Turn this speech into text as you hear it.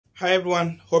Hi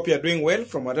everyone, hope you are doing well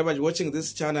from wherever you're watching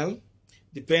this channel,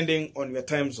 depending on your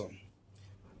time zone.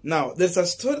 Now, there's a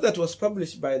story that was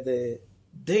published by the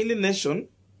Daily Nation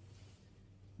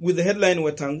with the headline,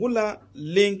 Wetangula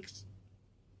linked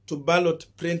to ballot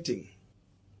printing.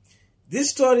 This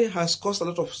story has caused a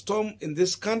lot of storm in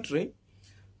this country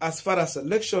as far as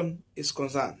election is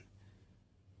concerned.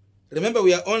 Remember,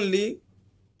 we are only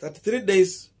 33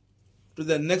 days to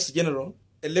the next general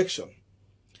election.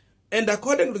 And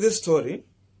according to this story,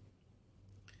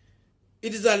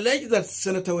 it is alleged that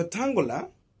Senator Wetangula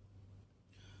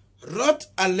wrote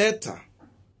a letter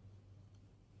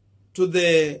to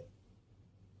the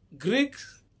Greek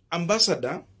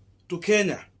ambassador to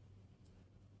Kenya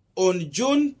on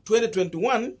June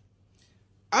 2021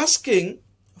 asking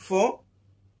for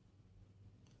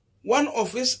one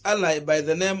of his ally by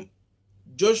the name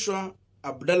Joshua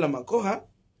Abdallah Makoha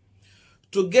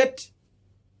to get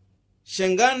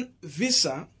Schengen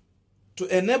visa to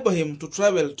enable him to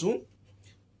travel to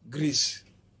Greece.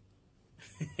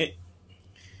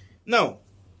 Now,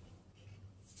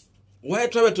 why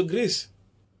travel to Greece?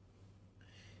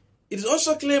 It is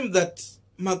also claimed that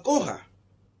Makoha,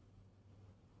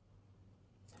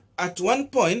 at one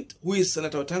point, who is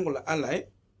Senator Wetangula ally,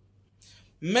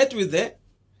 met with the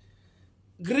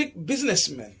Greek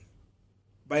businessman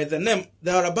by the name,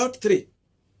 there are about three,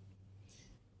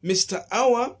 Mr.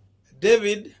 Awa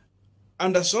David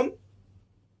Anderson.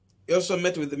 He also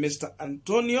met with Mr.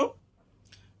 Antonio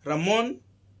Ramon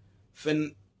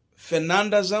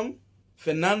Fernandam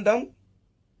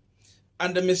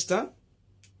and Mr.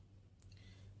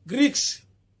 Greeks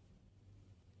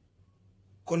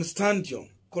Constantian,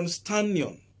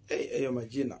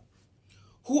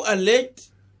 who alleged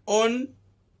on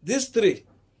these three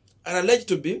are alleged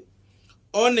to be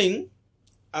owning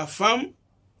a farm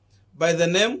by the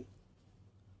name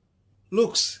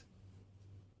Lux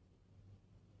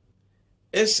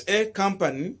SA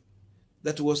company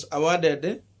that was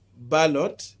awarded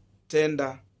ballot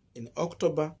tender in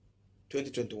October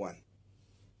 2021.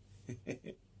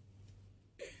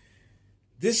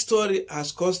 This story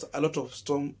has caused a lot of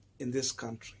storm in this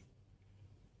country.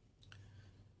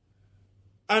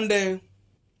 And the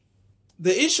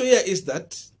issue here is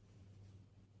that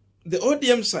the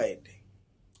ODM side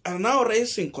are now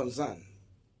raising concern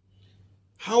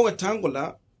how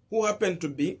Wetangula, who happened to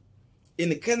be in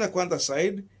Kenya Kwanza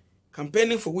side,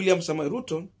 campaigning for William Samoei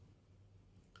Ruto,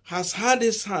 has had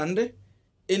his hand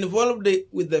involved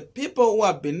with the people who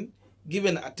have been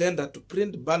given a tender to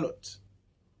print ballot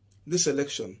this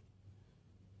election,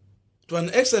 to an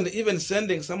extent even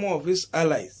sending some of his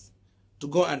allies to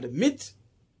go and meet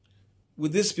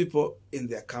with these people in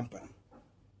their company.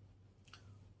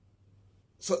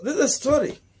 So this is a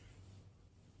story.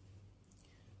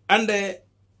 And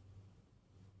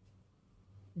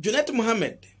Junet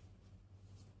Mohammed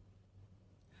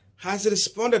has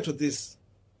responded to this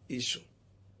issue.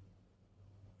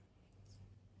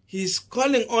 He is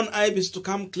calling on IEBC to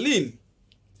come clean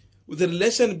with the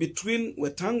relation between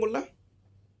Wetangula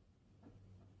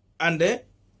and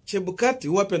Chebukati,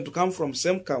 who happen to come from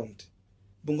same county,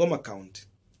 Bungoma County.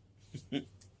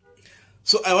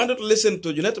 So I wanted to listen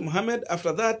to Junet Mohammed.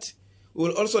 After that, we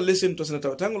will also listen to Senator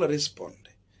Wetangula respond.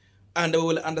 And we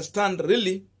will understand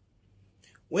really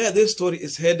where this story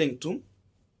is heading to,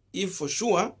 if for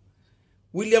sure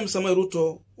William Samoei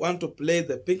Ruto want to play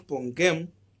the ping-pong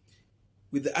game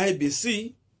with the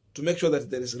IEBC to make sure that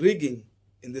there is rigging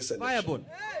in this election.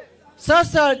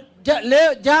 Sasa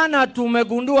jana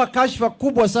tumegundua kashfa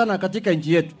kubwa sana katika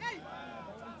nchi yetu.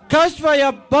 Kashfa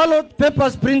ya ballot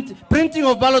papers, printing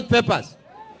of ballot papers.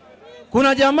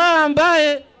 Kuna jamaa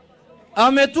ambaye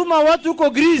ametuma watu huko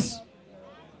Greece,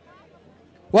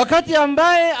 wakati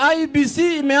ambaye IEBC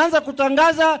imeanza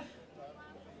kutangaza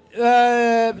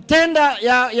tenda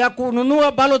ya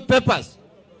kununua ballot papers.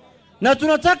 Na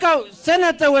tunataka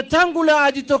Senator Wetangula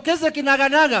ajitokeze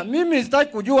kinaganaga. Mimi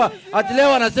sitaki kujua ati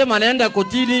leo anasema anaenda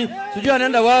kotini, sijui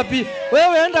anaenda wapi.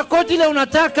 Wewe enda koti ile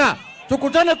unataka.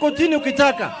 Tukutane kotini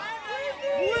ukitaka.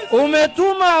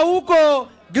 Umetuma huko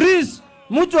Greece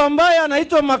mtu ambaye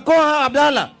anaitwa Makoha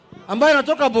Abdallah, ambaye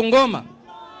anatoka Bungoma.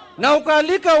 Na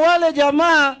ukaalika wale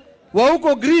jamaa wa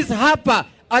huko Greece hapa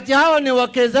ati hawa ni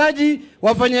wawekezaji,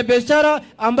 wafanyabiashara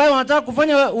ambao wanataka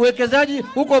kufanya uwekezaji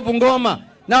huko Bungoma.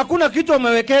 Na hakuna kitu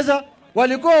wamewekeza,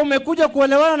 walikuwa umekuja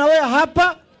kuelewana na wewe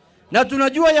hapa, na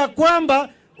tunajua ya kwamba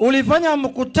ulifanya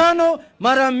mkutano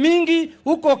mara mingi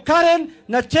huko Karen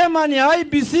na chairman ya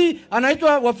IEBC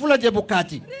anaitwa Wafula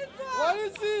Chebukati.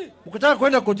 Mkutaka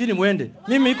kwenda kotini muende.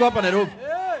 Mimi niko hapa Nairobi.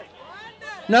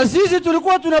 Na sisi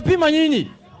tulikuwa tunapima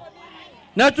nyinyi.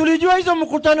 Na tulijua hizo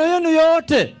mkutano yenu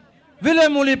yote vile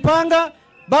mulipanga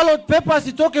ballot papers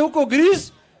itoke huko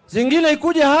Greece, zingine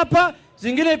ikuje hapa,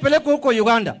 zingine ipelekwe huko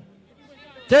Uganda.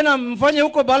 Tena mfanye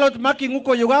huko ballot marking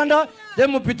huko Uganda,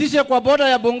 then mupitishe kwa boda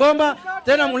ya Bungoma,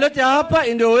 tena mulete hapa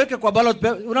ndio weke kwa ballot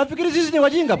paper. Unafikiri sisi ni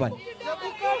wajinga bani?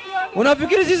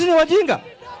 Unafikiri sisi ni wajinga?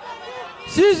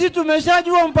 Sisi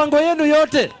tumeshajua mpango yenu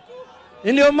yote.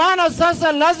 Ndio maana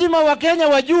sasa lazima Wakenya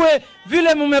wajue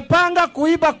vile mmepanga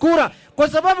kuiba kura, kwa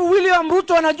sababu William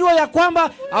Ruto anajua ya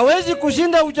kwamba hawezi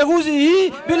kushinda uchaguzi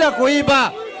hii bila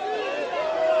kuiba.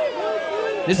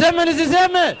 Niseme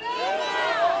nisiseme?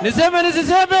 Niseme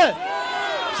nisiseme?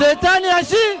 Shetani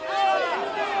ashi.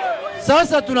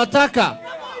 Sasa tunataka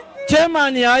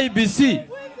chairman ya IEBC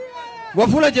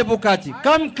Wetangula Chebukati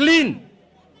come clean.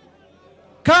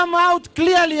 Come out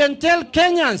clearly and tell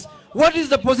Kenyans what is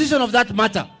the position of that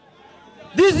matter.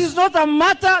 This is not a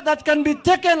matter that can be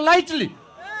taken lightly.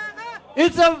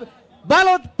 It's a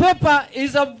ballot paper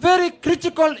is a very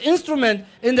critical instrument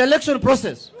in the election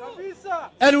process.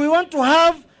 And we want to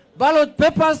have ballot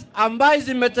papers ambazo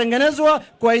zimetengenezwa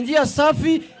kwa njia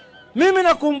safi. Mimi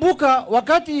nakumbuka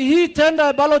wakati hii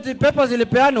tender ballot papers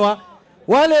ilipeanwa,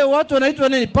 wale watu wanaitwa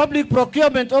nini? Public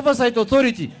Procurement Oversight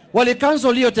Authority wali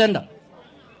cancel hiyo tender.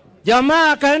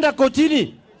 Jamaa akaenda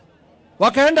kotini,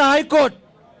 wakaenda high court,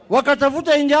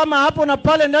 wakatafuta njama hapo na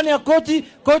pale ndani ya koti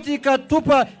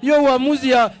ikatupa hiyo uamuzi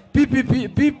ya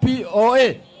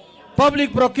PPOA,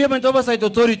 Public Procurement Oversight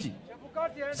Authority.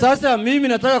 Sasa mimi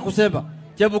nataka kusema,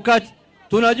 Chebukati,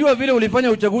 tunajua vile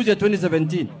ulifanya uchaguzi ya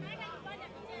 2017.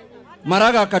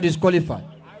 Maraga akadisqualify.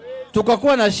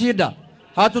 Tukakuwa na shida.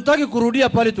 Hatutaki kurudia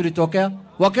pale tulitokea.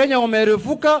 Wakenya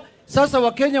wamerefuka, sasa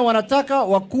Wakenya wanataka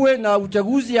wakuwe na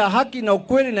uchaguzi ya haki na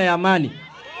ukweli na ya amani.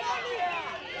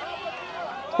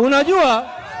 Unajua,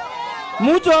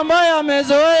 mtu ambaye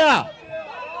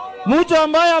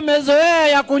amezoea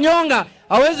ya kunyonga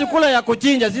hawezi kula ya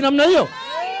kuchinja, si namna hiyo?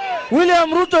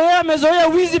 William Ruto yeye amezoea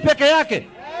wizi peke yake.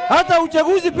 Hata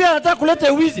uchaguzi pia anataka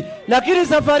kuleta wizi. Lakini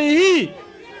safari hii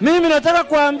mimi nataka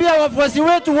kuambia wafuasi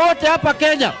wetu wote hapa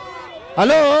Kenya.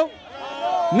 Halo?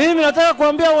 Mimi nataka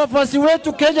kuambia wafuasi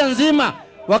wetu Kenya nzima,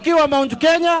 wakiwa Mount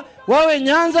Kenya, wawe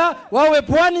Nyanza, wawe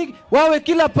Pwani, wawe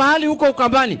kila pahali huko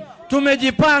Ukambani.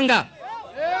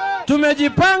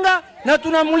 Tumejipanga na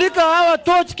tunamulika hawa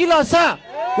torch kila saa.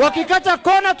 Wakikata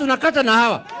kona tunakata na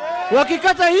hawa.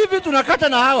 Wakikata hivi tunakata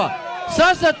na hawa.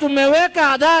 Sasa tumeweka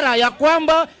hadhara ya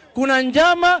kwamba kuna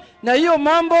njama na hiyo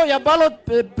mambo ya ballot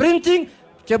printing.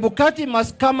 Chebukati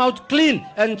must come out clean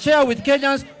and share with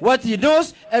Kenyans what he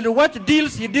knows and what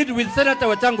deals he did with Senator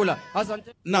Wetangula.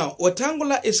 Now,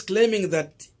 Wetangula is claiming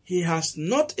that he has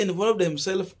not involved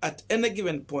himself at any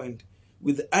given point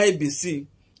with the IEBC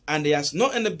and he has no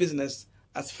any business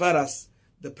as far as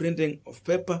the printing of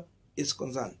paper is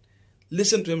concerned.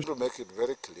 Listen to him. To make it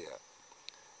very clear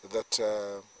that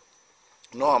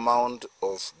no amount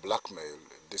of blackmail,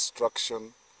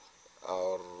 destruction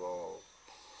or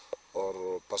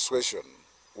persuasion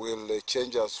will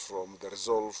change us from the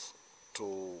resolve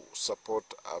to support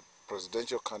a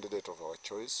presidential candidate of our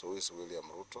choice, who is William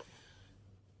Ruto.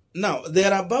 Now,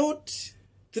 there are about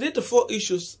 3 to 4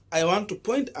 issues I want to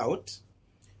point out,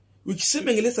 which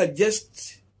seemingly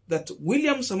suggest that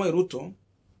William Samoei Ruto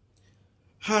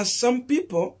has some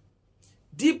people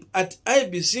deep at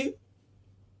IEBC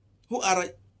who are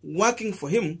working for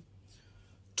him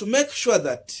to make sure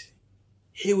that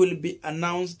he will be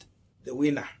announced the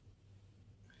winner.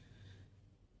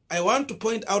 I want to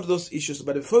point out those issues,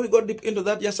 but before we go deep into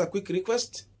that, just a quick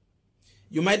request.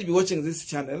 You might be watching this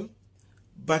channel,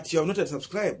 but you have not yet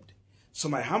subscribed. So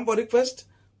my humble request,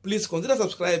 please consider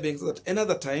subscribing so that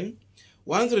another time,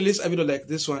 once we release a video like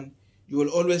this one, you will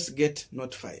always get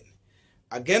notified.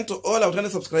 Again, to all our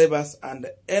returning subscribers and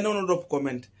anyone who drop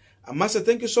comment, I must say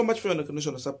thank you so much for your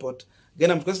unconditional support.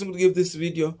 Again, I'm requesting to give this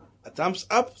video a thumbs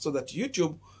up so that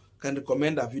YouTube can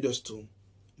recommend our videos to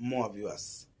more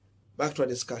viewers. Back to our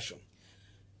discussion.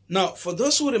 Now, for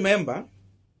those who remember,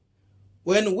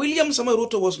 when William Samoei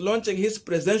Ruto was launching his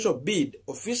presidential bid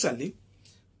officially,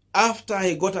 after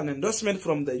he got an endorsement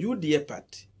from the UDA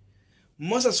party,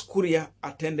 Moses Kuria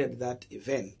attended that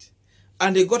event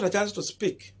and he got a chance to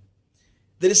speak.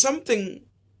 There is something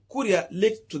Kuria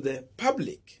leaked to the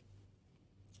public,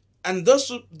 and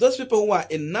those people who are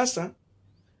in NASA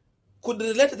could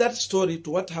relate that story to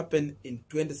what happened in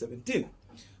 2017.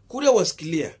 Kuria was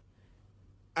clear,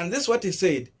 and this is what he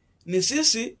said: ni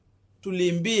sisi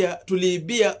tuliibia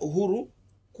Uhuru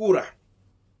kura.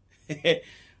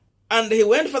 And he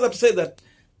went further to say that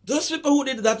those people who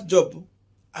did that job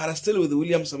are still with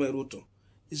William Samoei Ruto.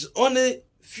 It's only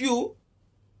few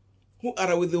who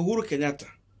are with Uhuru Kenyatta.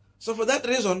 So for that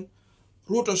reason,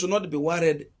 Ruto should not be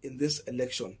worried in this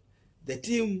election. The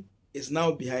team is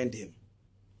now behind him.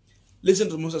 Listen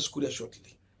to Moses Kuria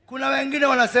shortly. Kuna wengine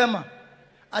wanasema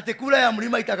ati kura ya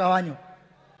mlima itagawanywa.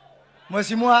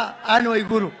 Mheshimiwa Anne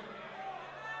Waiguru,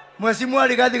 Mheshimiwa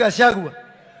Rigathi Gachagua,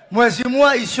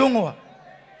 Mheshimiwa Ishung'wa,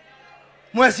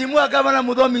 Mheshimiwa Gavana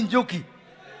Muthomi Njuki,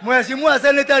 Mheshimiwa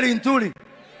Senator Linturi,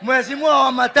 Mheshimiwa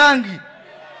Wamatangi,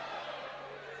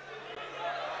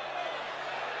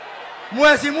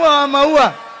 Mheshimiwa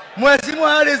Wamaua,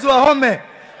 Mheshimiwa Alice Wahome,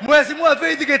 Mheshimiwa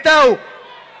Faith Gitau.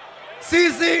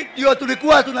 Sisi ndio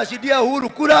tulikuwa tunashidia Uhuru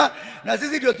kura na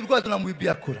sisi ndio tulikuwa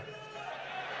tunamwibia kura.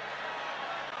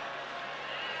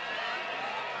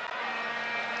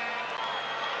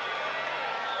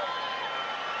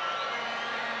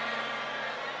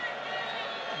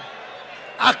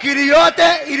 Akili yote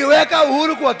iliweka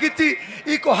Uhuru kwa kiti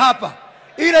iko hapa.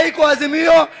 Ile iko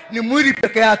Azimio ni mwili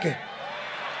peke yake.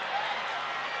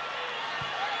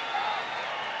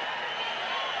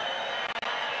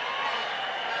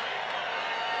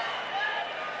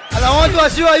 And I want to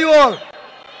assure you all,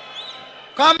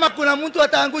 kama kuna mtu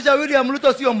ataangusha William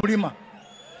Ruto sio mlima.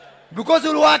 Because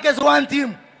we work as one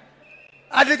team.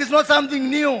 And it is not something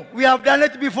new. We have done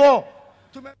it before.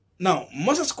 Now,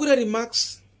 Moses Kuria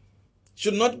remarks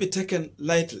should not be taken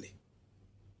lightly.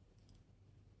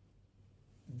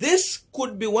 This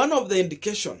could be one of the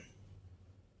indications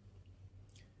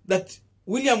that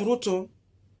William Ruto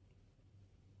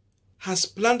has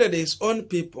planted his own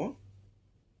people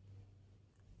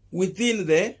within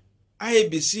the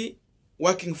IEBC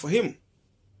working for him.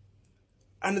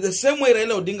 And the same way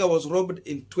Raila Odinga was robbed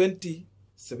in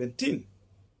 2017,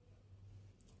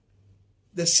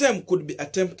 the same could be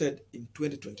attempted in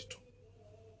 2022.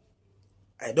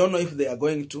 I don't know if they are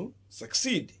going to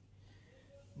succeed,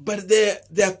 but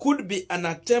there could be an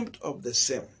attempt of the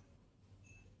same.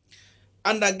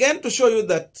 And again, to show you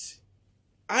that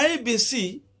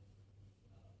IEBC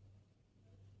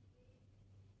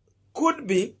could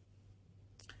be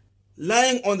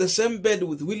lying on the same bed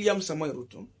with William Samoei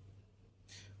Ruto,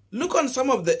 look on some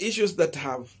of the issues that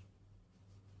have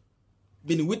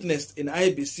been witnessed in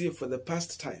IEBC for the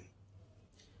past time.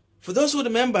 For those who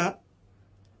remember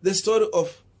the story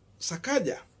of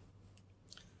Sakaja,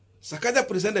 Sakaja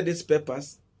presented his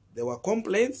papers, there were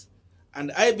complaints, and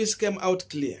IEBC came out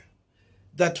clear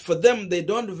that for them, they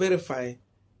don't verify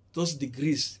those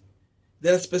degrees.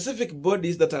 There are specific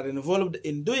bodies that are involved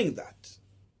in doing that.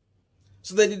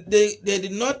 So they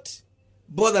did not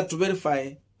bother to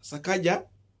verify Sakaja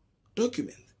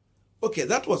document. Okay,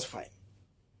 that was fine.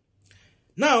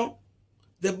 Now,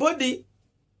 the body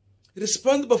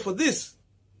responsible for this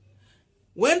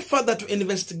went further to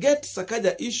investigate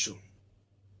Sakaja issue,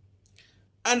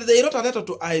 and they wrote a letter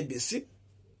to IEBC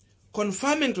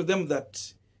confirming to them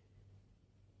that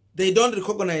they don't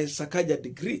recognize Sakaja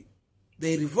degree.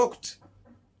 They revoked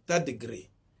that degree.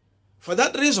 For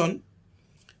that reason,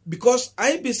 because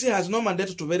IEBC has no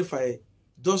mandate to verify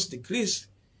those degrees,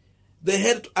 they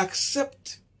had to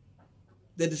accept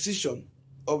the decision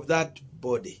of that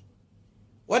body.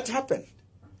 What happened?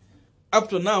 Up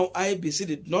to now, IEBC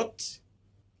did not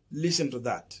listen to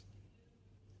that.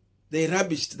 They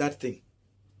rubbished that thing.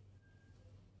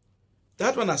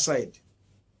 That one aside.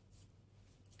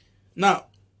 Now,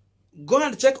 go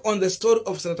and check on the story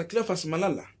of Senator Cleophas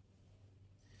Malala.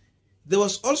 There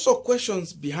was also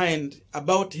questions behind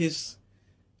about his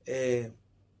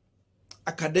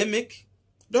academic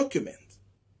document,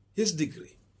 his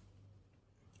degree.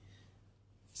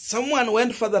 Someone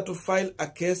went further to file a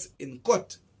case in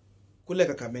court, kule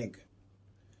Kakamega,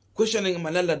 questioning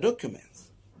Malala documents.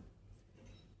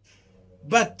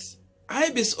 But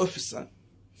IEBC officer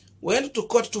went to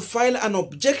court to file an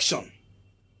objection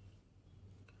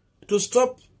to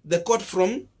stop the court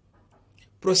from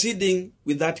proceeding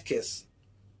with that case.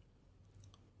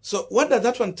 So what does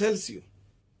that one tells you?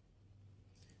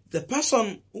 The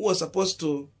person who was supposed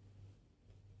to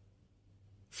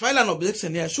file an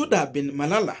objection here should have been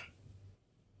Malala,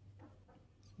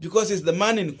 because he's the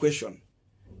man in question,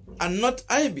 and not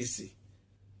IEBC.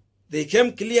 They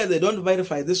came clear they don't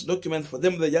verify this document. For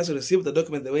them, they just receive the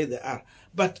document the way they are.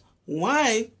 But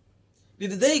why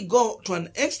did they go to an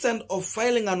extent of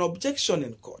filing an objection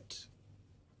in court?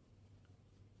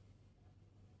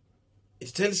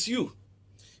 It tells you,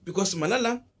 because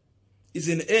Malala is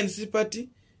in ANC party,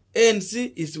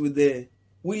 ANC is with the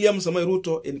William Samoei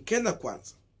Ruto in Kenya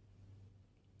Kwanza.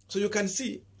 So you can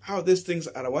see how these things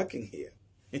are working here.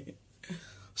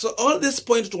 So all this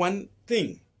point to one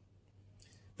thing,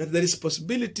 that there is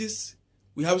possibilities.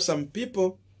 We have some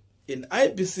people in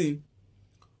IEBC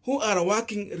who are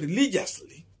working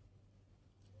religiously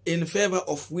in favor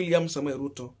of William Samoei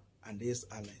Ruto and his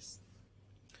allies.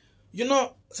 You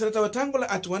know, Senator Wetangula,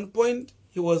 at one point,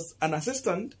 he was an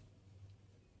assistant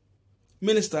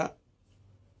minister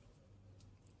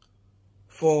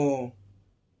for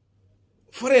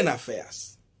foreign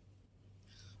affairs.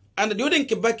 And during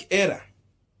Kibaki era,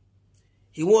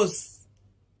 he was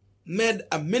made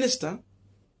a minister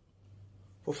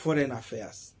for foreign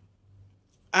affairs.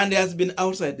 And he has been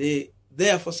outside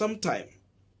there for some time.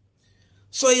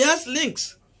 So he has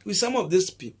links with some of these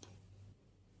people.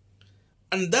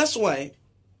 And that's why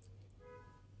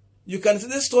you can see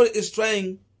this story is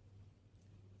trying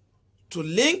to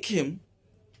link him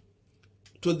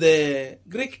to the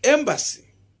Greek embassy,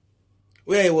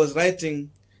 where he was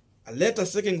writing a letter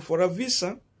seeking for a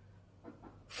visa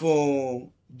for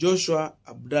Joshua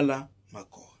Abdallah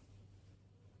Makoa.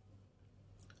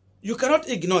 You cannot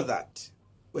ignore that.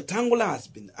 Wetangula has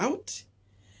been out.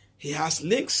 He has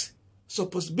links, so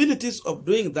possibilities of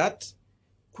doing that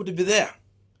could be there.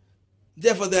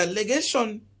 Therefore, the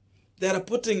allegation they are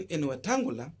putting in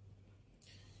Wetangula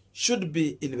should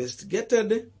be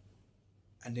investigated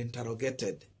and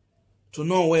interrogated to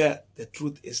know where the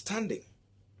truth is standing.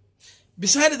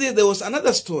 Besides this, there was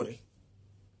another story.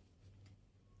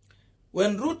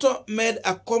 When Ruto made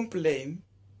a complaint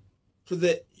to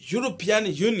the European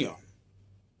Union,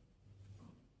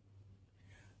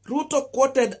 Ruto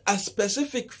quoted a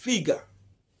specific figure.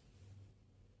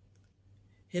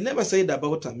 He never said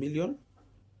about 1 million.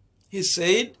 He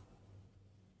said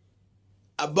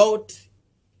about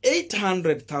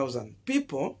 800,000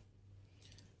 people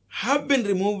have been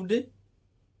removed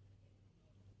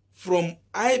from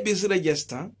IEBC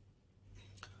register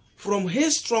from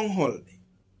his stronghold.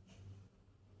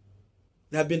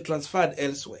 They have been transferred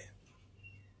elsewhere.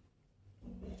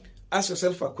 Ask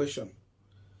yourself a question.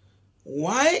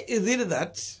 Why is it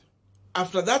that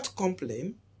after that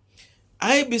complaint,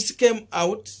 IEBC came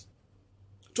out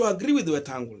to agree with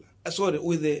Wetangula,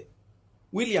 with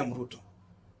William Ruto,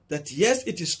 that yes,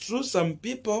 it is true some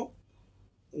people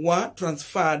were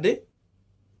transferred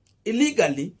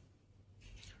illegally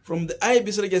from the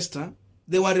IEBC register.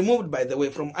 They were removed, by the way,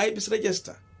 from IEBC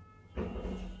register.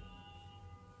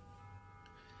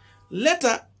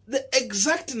 Later, the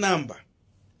exact number,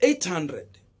 800,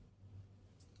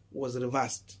 was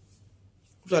reversed.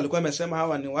 Ruto alikuwa amesema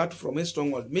hawa ni watu from his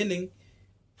stronghold, meaning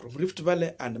from Rift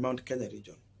Valley and Mount Kenya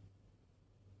region.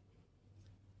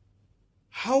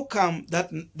 How come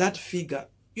that figure,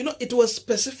 you know, it was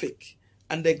specific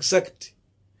and exact.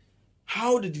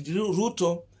 How did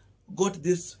Ruto got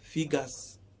these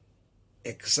figures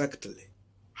exactly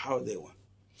how they were?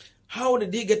 How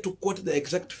did he get to quote the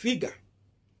exact figure?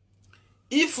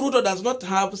 If Ruto does not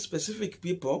have specific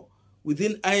people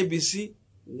within IEBC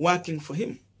working for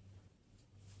him.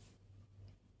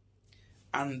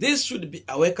 And this should be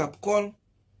a wake-up call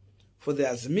for the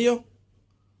Azimio,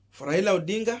 for Raila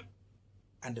Odinga,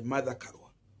 and Mother Karua.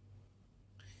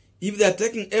 If they are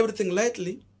taking everything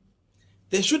lightly,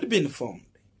 they should be informed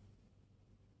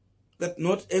that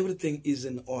not everything is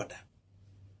in order.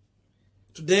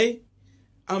 Today,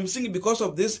 I'm saying because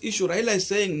of this issue, Raila is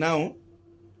saying now,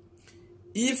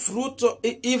 if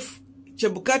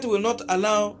Chebukati will not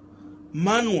allow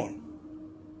manual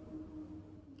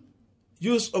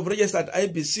use of register at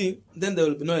IEBC, then there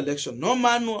will be no election. No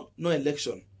manual, no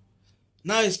election.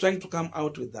 Now he's trying to come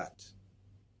out with that.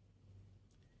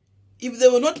 If they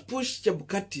will not push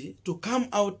Chebukati to come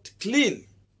out clean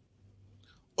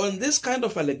on this kind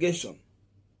of allegation,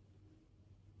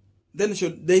 then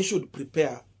they should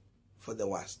prepare for the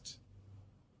worst.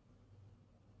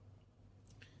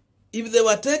 If they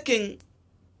were taking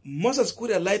Moses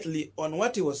Kuria lightly on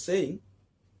what he was saying,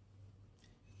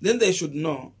 then they should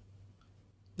know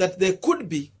that there could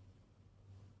be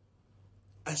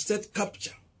a state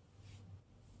capture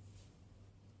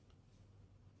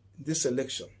in this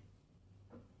election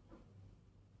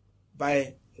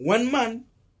by one man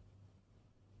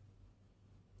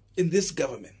in this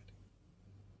government,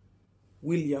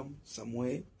 William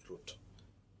Samoei Ruto.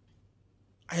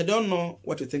 I don't know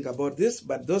what you think about this,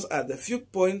 but those are the few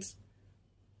points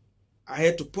I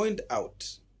had to point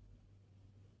out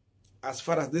as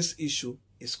far as this issue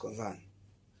is concerned.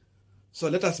 So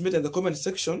let us meet in the comment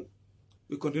section.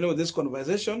 We continue with this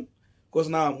conversation because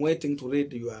now I'm waiting to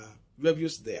read your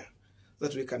views there so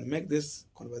that we can make this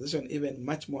conversation even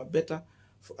much more better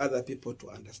for other people to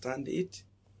understand it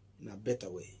in a better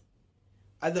way.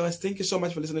 Otherwise, thank you so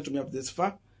much for listening to me up this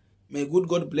far. May good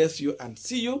God bless you and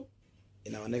see you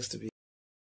in our next video.